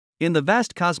In the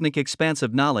vast cosmic expanse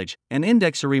of knowledge, an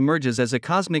indexer emerges as a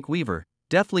cosmic weaver,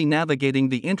 deftly navigating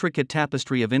the intricate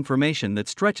tapestry of information that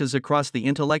stretches across the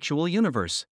intellectual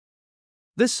universe.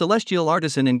 This celestial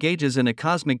artisan engages in a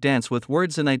cosmic dance with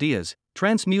words and ideas,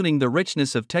 transmuting the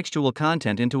richness of textual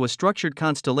content into a structured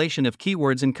constellation of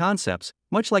keywords and concepts,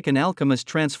 much like an alchemist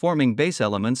transforming base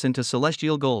elements into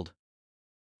celestial gold.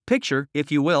 Picture,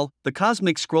 if you will, the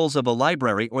cosmic scrolls of a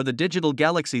library or the digital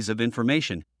galaxies of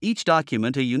information, each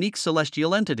document a unique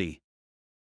celestial entity.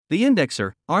 The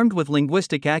indexer, armed with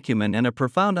linguistic acumen and a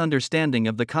profound understanding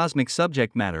of the cosmic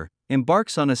subject matter,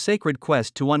 embarks on a sacred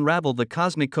quest to unravel the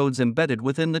cosmic codes embedded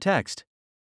within the text.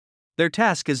 Their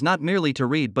task is not merely to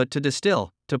read but to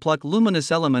distill, to pluck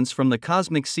luminous elements from the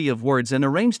cosmic sea of words and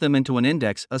arrange them into an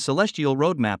index, a celestial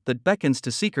roadmap that beckons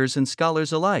to seekers and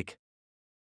scholars alike.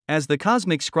 As the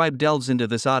cosmic scribe delves into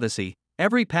this odyssey,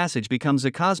 every passage becomes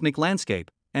a cosmic landscape,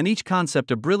 and each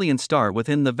concept a brilliant star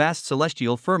within the vast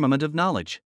celestial firmament of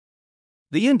knowledge.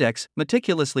 The index,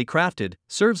 meticulously crafted,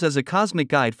 serves as a cosmic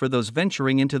guide for those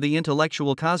venturing into the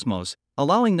intellectual cosmos,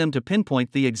 allowing them to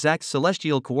pinpoint the exact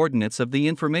celestial coordinates of the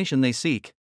information they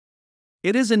seek.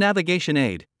 It is a navigation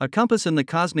aid, a compass in the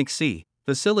cosmic sea,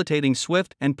 facilitating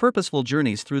swift and purposeful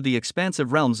journeys through the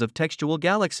expansive realms of textual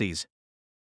galaxies.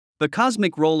 The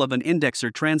cosmic role of an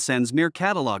indexer transcends mere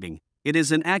cataloging, it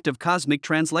is an act of cosmic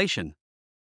translation.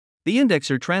 The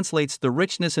indexer translates the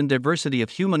richness and diversity of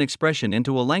human expression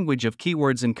into a language of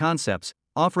keywords and concepts,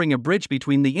 offering a bridge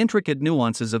between the intricate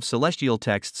nuances of celestial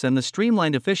texts and the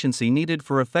streamlined efficiency needed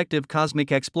for effective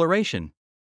cosmic exploration.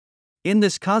 In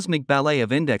this cosmic ballet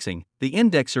of indexing, the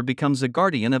indexer becomes a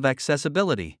guardian of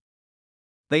accessibility.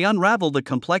 They unravel the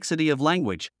complexity of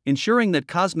language, ensuring that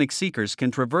cosmic seekers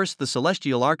can traverse the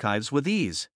celestial archives with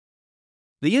ease.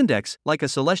 The index, like a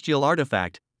celestial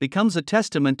artifact, becomes a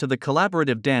testament to the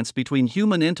collaborative dance between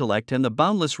human intellect and the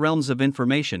boundless realms of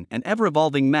information, an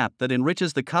ever-evolving map that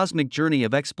enriches the cosmic journey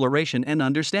of exploration and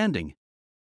understanding.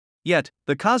 Yet,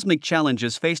 the cosmic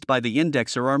challenges faced by the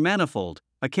indexer are manifold,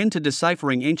 akin to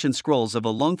deciphering ancient scrolls of a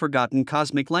long-forgotten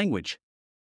cosmic language.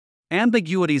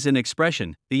 Ambiguities in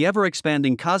expression, the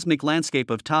ever-expanding cosmic landscape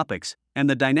of topics, and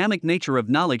the dynamic nature of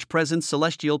knowledge present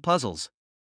celestial puzzles.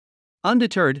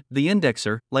 Undeterred, the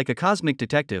indexer, like a cosmic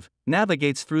detective,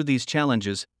 navigates through these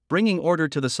challenges, bringing order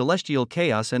to the celestial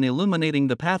chaos and illuminating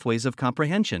the pathways of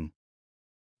comprehension.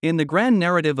 In the grand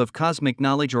narrative of cosmic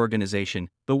knowledge organization,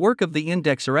 the work of the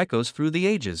indexer echoes through the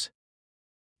ages.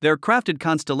 Their crafted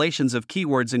constellations of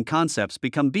keywords and concepts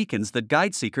become beacons that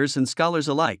guide seekers and scholars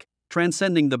alike,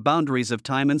 transcending the boundaries of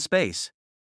time and space.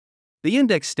 The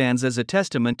index stands as a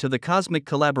testament to the cosmic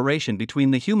collaboration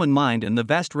between the human mind and the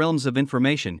vast realms of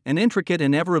information, an intricate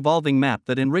and ever-evolving map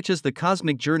that enriches the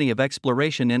cosmic journey of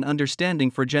exploration and understanding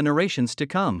for generations to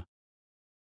come.